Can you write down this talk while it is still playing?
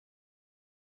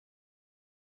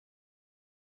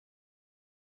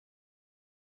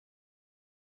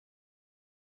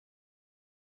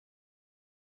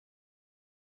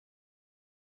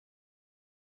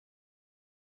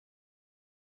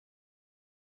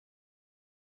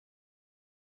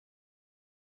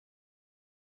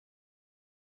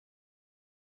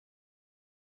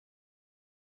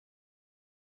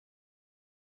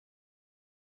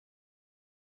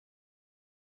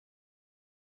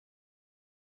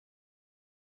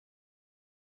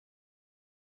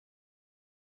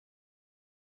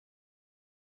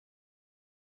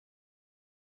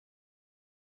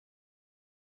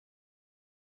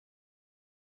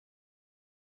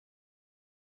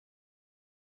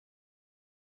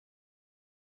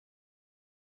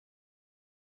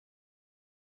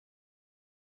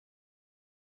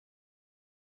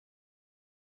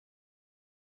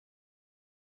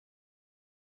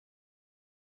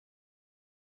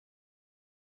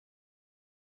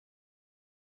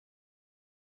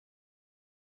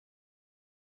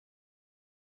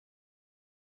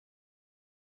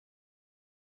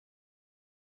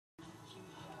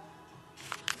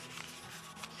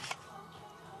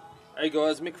Hey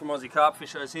guys, Mick from Aussie Carp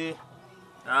Fishers here.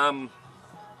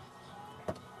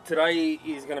 Today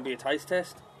is going to be a taste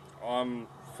test. I'm,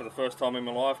 for the first time in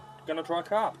my life, going to try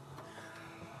carp.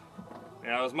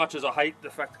 Now, as much as I hate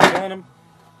the fact of killing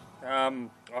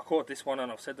them, I caught this one and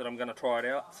I've said that I'm going to try it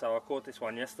out. So I caught this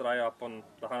one yesterday up on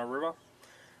the Hunter River,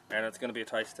 and it's going to be a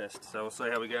taste test. So we'll see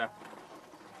how we go.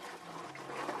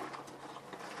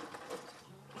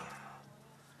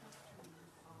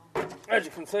 As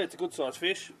you can see, it's a good sized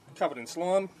fish, covered in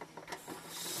slime.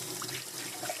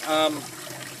 I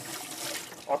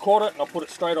caught it and I put it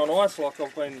straight on ice like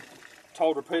I've been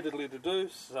told repeatedly to do,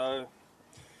 so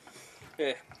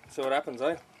yeah, see what happens,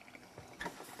 eh?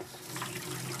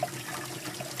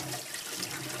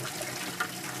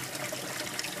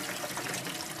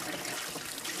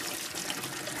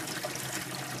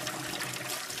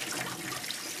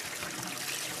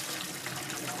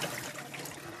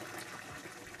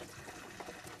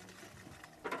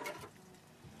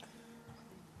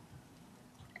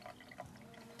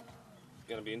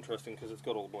 Going to be interesting because it's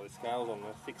got all the scales on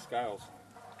there, thick scales.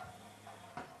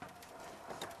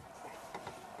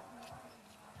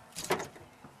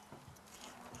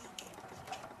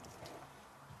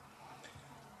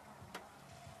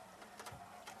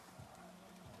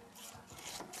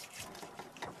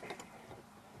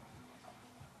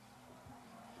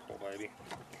 Poor baby.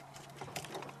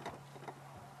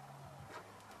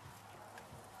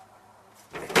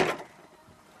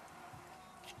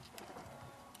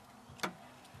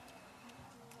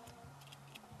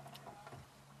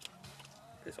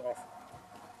 Piss off.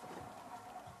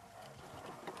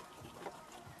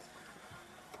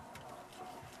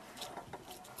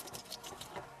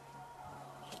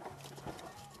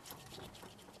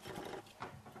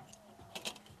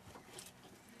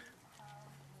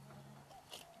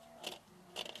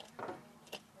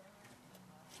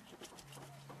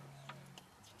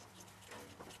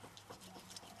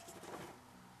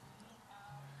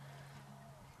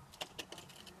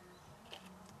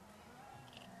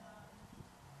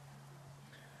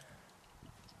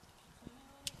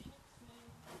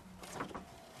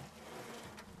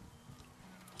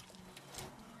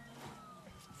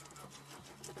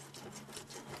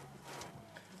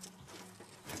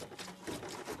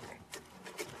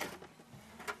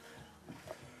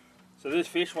 So this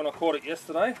fish, when I caught it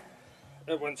yesterday,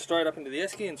 it went straight up into the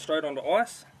esky and straight onto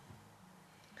ice.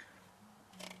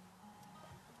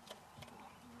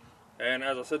 And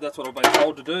as I said, that's what I've been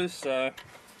told to do, so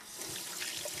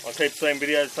I keep seeing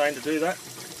videos saying to do that.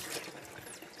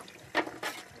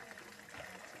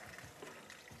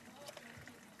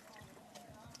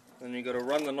 Then you've got to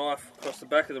run the knife across the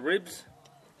back of the ribs,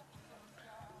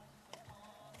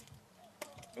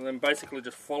 and then basically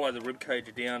just follow the rib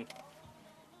cage down.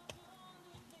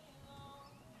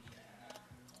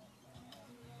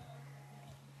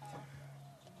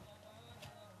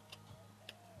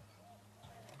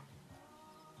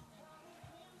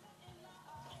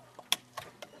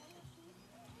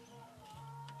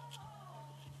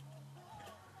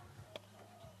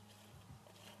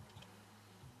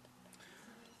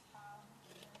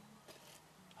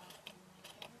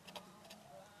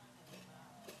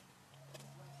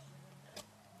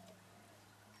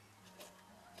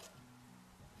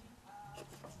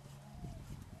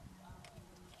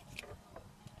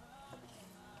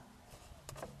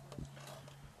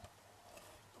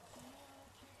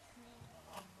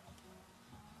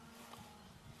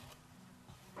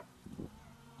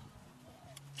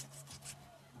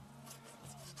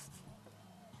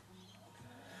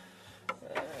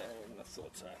 I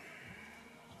thought so.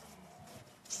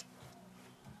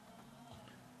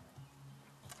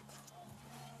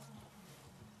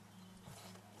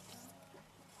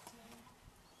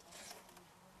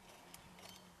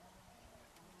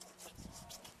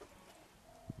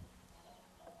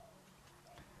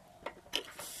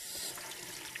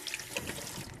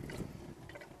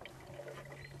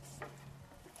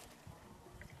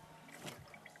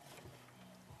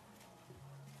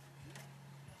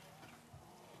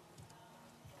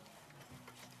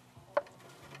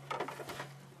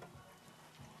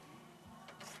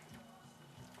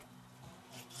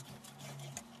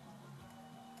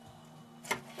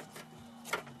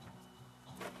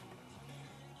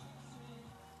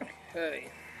 Okay,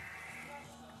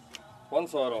 one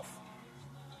side off.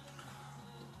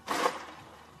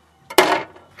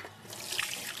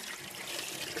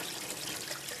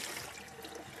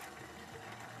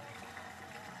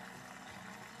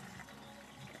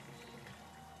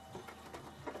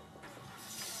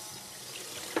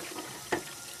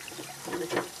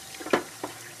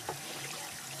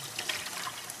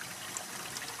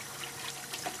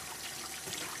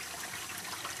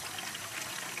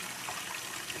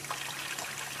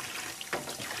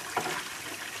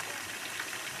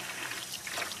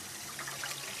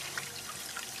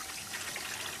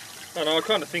 I know, I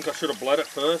kind of think I should have bled it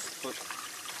first, but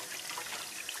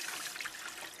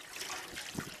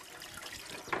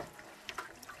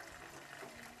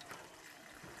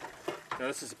now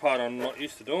this is the part I'm not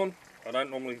used to doing. I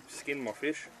don't normally skin my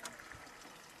fish.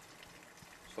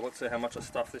 So let's see how much I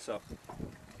stuff this up.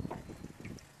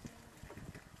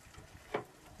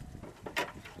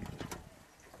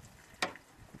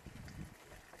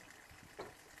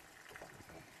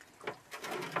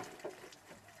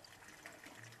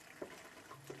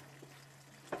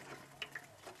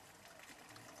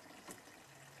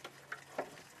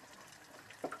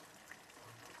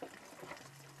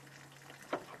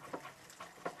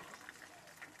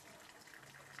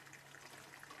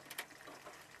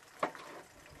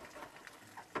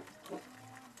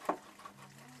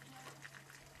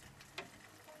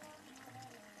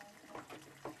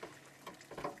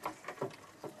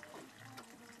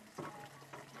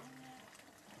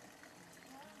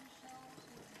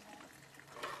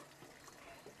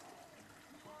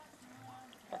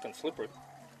 Fucking slippery.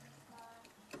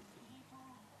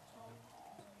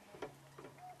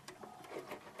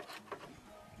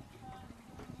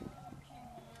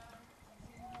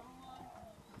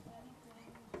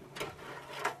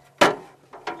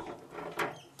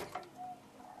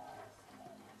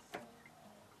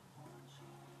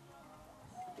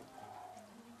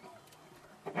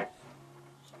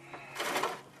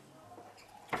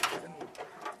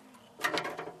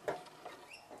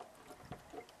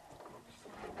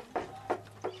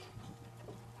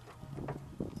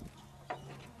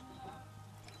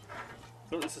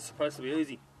 I thought this is supposed to be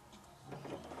easy.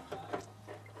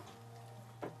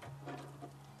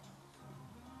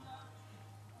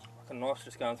 Like a knife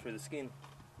just going through the skin.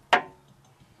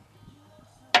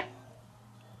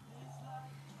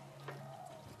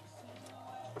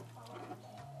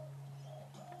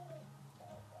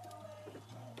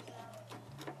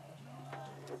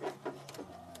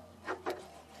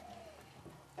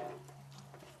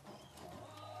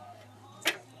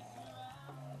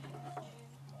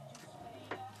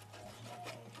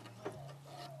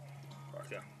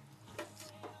 Yeah.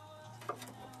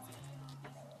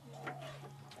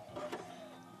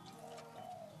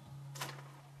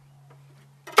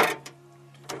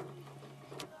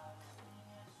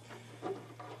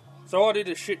 So I did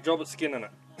a shit job at skinning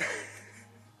it.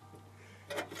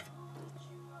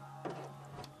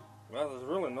 Well, there's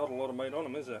really not a lot of meat on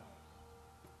them, is there?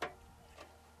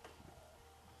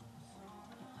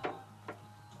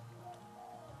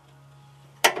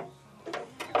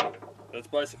 That's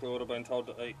basically what I've been told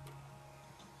to eat.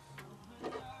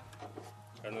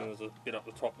 And then there's a bit up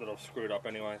the top that I've screwed up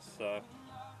anyway, so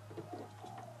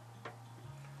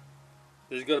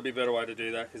there's got to be a better way to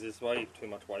do that because there's way too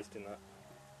much waste in that,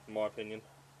 in my opinion.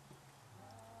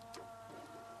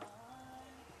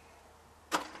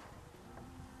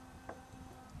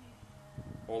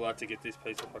 All that to get this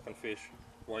piece of fucking fish,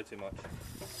 way too much.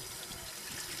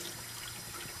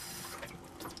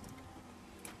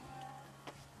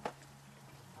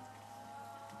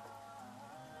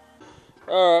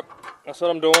 Alright, that's what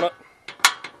I'm doing it.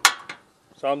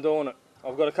 So I'm doing it.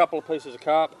 I've got a couple of pieces of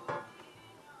carp.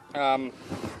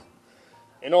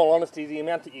 In all honesty, the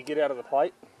amount that you get out of the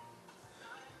plate,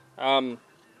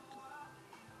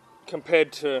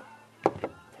 compared to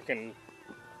fucking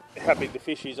how big the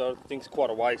fish is, I think it's quite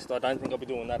a waste. I don't think I'll be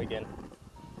doing that again.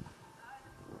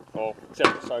 Well,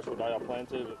 except for social day I plan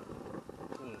to,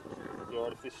 but you're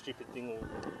right, if this stupid thing will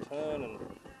turn and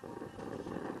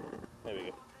there we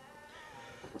go.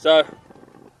 So,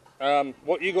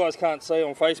 what you guys can't see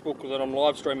on Facebook that I'm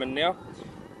live streaming now,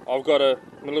 I've got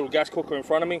my little gas cooker in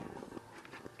front of me.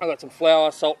 I've got some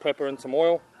flour, salt, pepper and some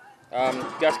oil.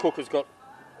 Gas cooker's got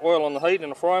oil on the heat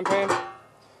in a frying pan.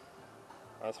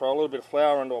 I throw a little bit of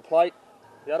flour into a plate,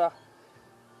 yada,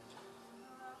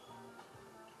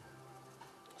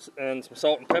 and some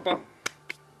salt and pepper.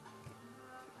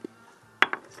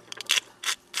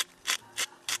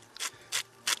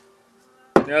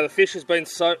 Now the fish has been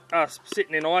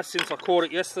sitting in ice since I caught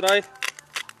it yesterday.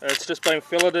 It's just been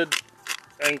filleted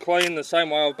and cleaned the same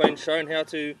way I've been shown how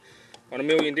to on a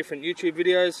million different YouTube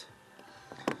videos.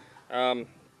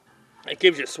 It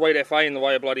gives you a sweet FA in the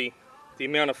way of the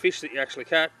amount of fish that you actually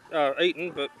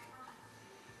eating, but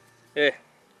yeah,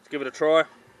 let's give it a try.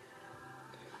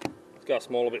 Let's go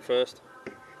small a bit first.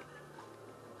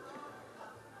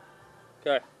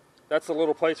 Okay, that's the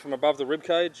little piece from above the rib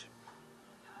cage.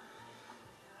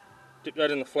 Dip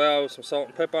that in the flour with some salt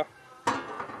and pepper. Look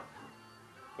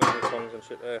at the tongs and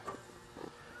shit there.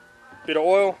 Bit of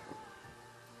oil.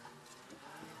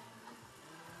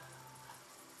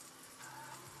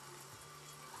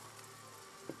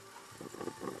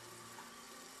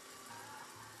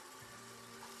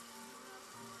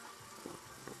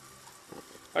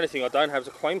 Only thing I don't have is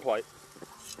a clean plate.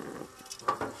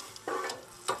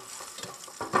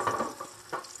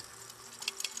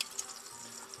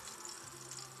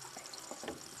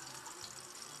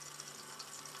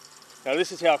 Now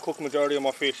this is how I cook the majority of my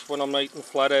fish when I'm eating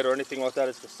flathead or anything like that.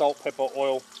 It's just salt, pepper,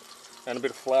 oil and a bit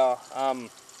of flour,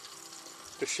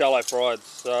 just shallow fried.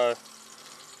 So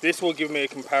this will give me a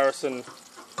comparison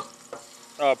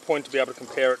point to be able to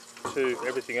compare it to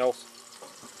everything else.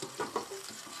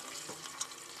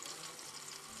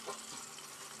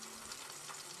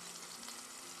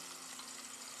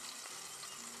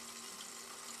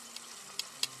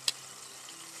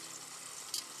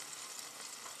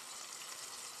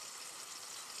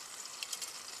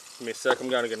 Give me a sec, I'm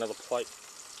going to get another plate.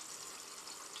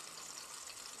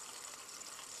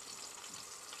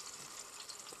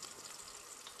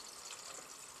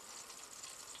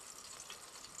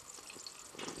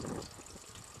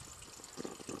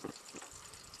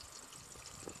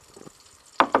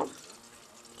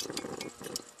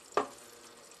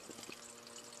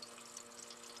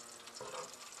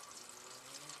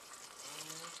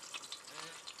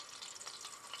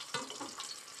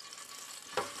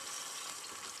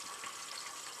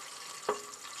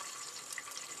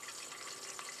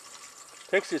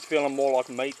 Texture's feeling more like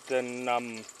meat than a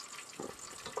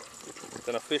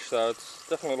fish though. It's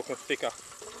definitely looking thicker.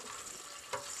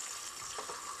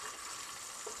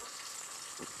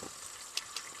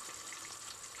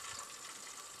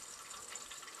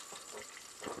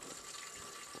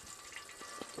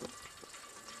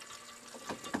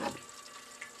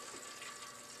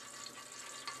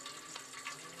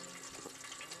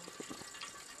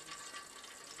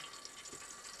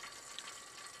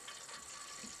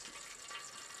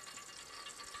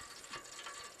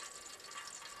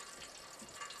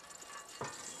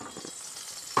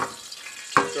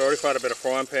 I already found a bit of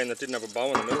frying pan that didn't have a bow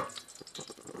in the middle.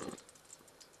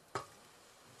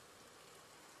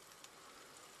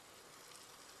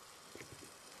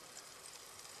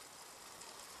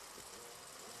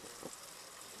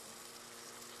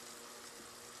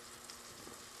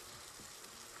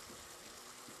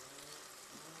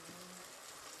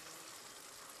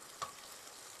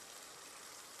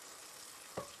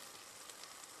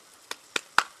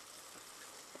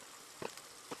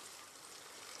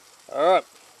 Alright,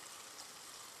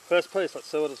 first piece, let's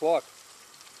see what it's like.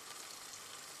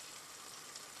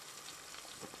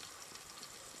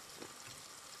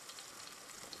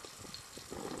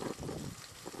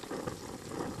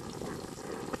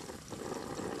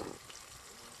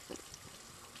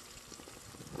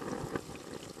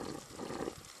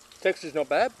 Texture's not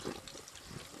bad.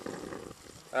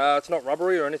 It's not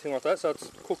rubbery or anything like that, so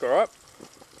it's cooked alright.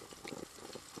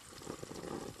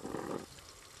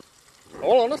 In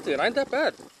all honesty, it ain't that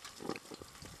bad.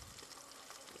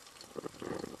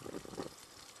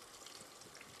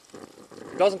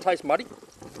 It doesn't taste muddy.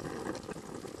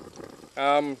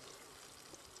 I was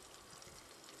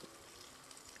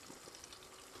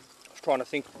trying to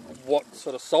think what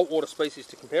sort of saltwater species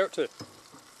to compare it to.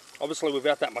 Obviously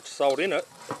without that much salt in it,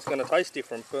 it's going to taste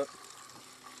different, but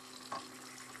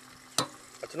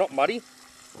it's not muddy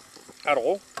at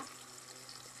all.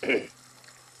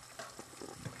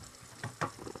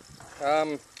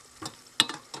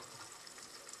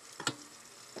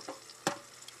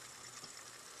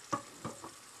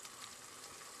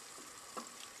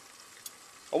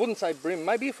 I wouldn't say brim.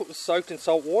 Maybe if it was soaked in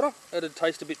salt water, it'd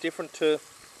taste a bit different to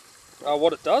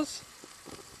what it does.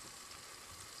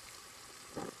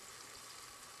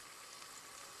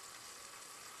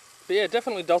 But yeah, it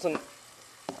definitely doesn't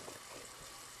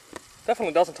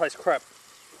taste crap.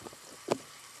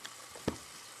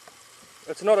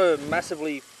 It's not a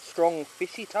massively strong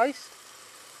fishy taste.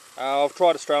 I've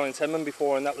tried Australian salmon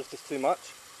before and that was just too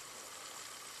much.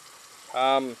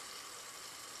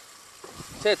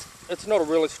 So it's not a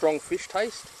really strong fish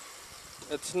taste.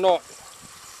 It's not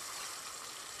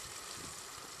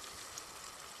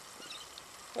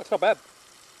bad.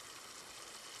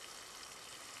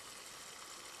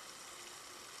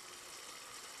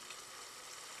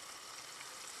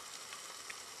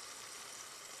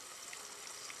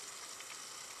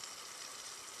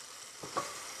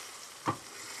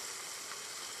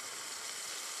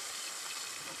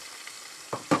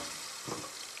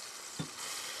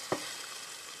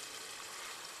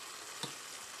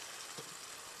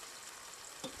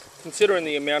 Considering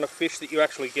the amount of fish that you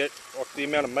actually get, or the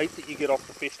amount of meat that you get off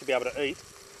the fish to be able to eat,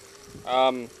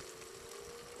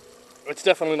 it's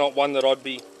definitely not one that I'd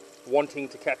be wanting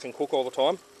to catch and cook all the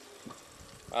time.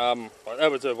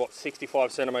 That was a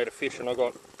 65 centimetre fish and I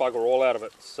got bugger all out of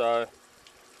it, so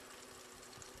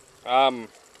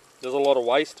there's a lot of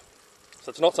waste So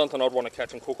it's not something I'd want to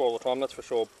catch and cook all the time, that's for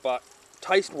sure. But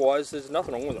taste-wise, there's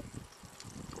nothing wrong with it.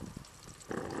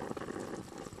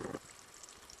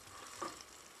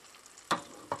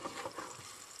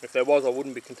 If there was, I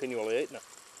wouldn't be continually eating it.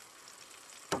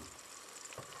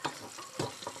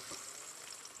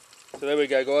 So there we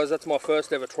go, guys. That's my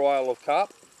first ever trial of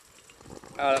carp.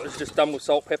 It was just done with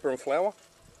salt, pepper and flour.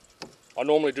 I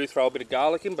normally do throw a bit of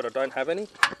garlic in, but I don't have any.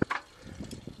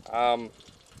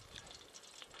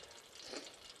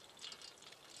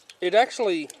 It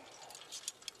actually,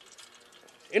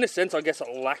 in a sense, I guess it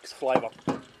lacks flavour.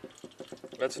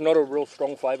 It's not a real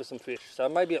strong flavoursome fish, so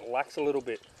maybe it lacks a little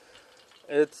bit.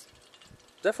 It's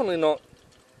definitely not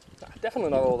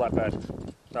all that bad.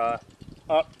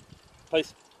 Alright,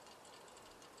 peace.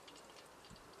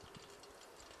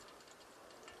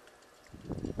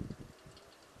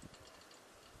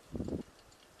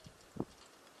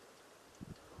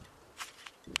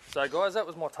 So guys, that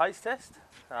was my taste test.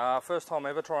 First time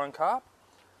ever trying carp.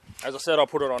 As I said, I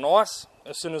put it on ice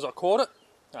as soon as I caught it.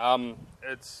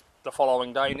 It's the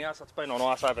following day now, so it's been on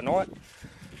ice overnight.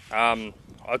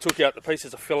 I took out the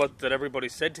pieces of fillet that everybody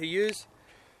said to use.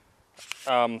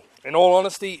 In all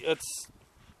honesty,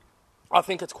 I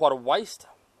think it's quite a waste.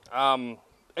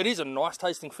 It is a nice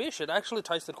tasting fish. It actually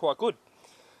tasted quite good.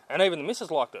 And even the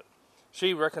missus liked it.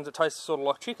 She reckons it tastes sort of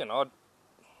like chicken.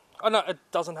 I know it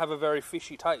doesn't have a very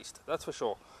fishy taste, that's for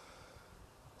sure.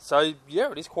 So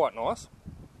yeah, it is quite nice.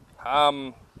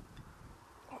 All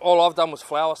I've done was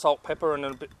flour, salt, pepper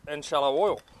and shallow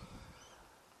oil.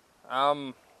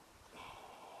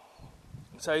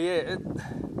 So yeah,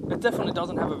 it definitely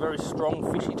doesn't have a very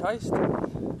strong fishy taste.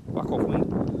 Fuck off,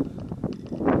 wind.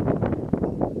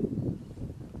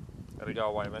 That'll go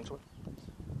away eventually.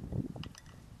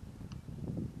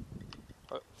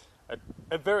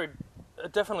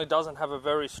 It definitely doesn't have a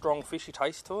very strong fishy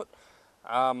taste to it.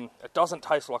 It doesn't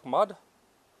taste like mud.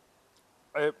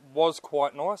 It was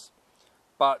quite nice,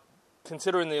 but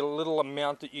considering the little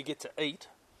amount that you get to eat,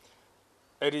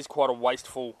 it is quite a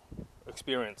wasteful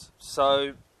experience.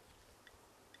 So,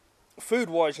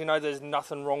 food-wise, you know, there's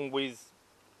nothing wrong with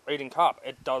eating carp.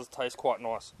 It does taste quite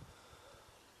nice.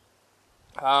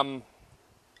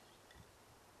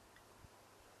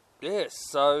 Yeah,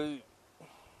 so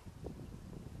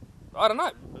I don't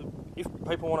know. If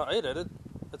people want to eat it,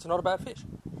 it's not a bad fish.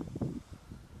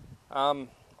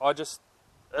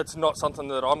 It's not something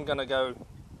that I'm going to go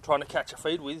trying to catch a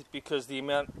feed with, because the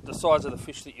size of the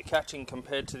fish that you're catching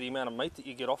compared to the amount of meat that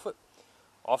you get off it,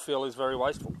 I feel is very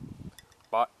wasteful.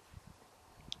 But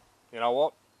you know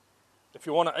what? If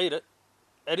you want to eat it,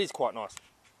 it is quite nice.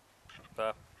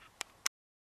 So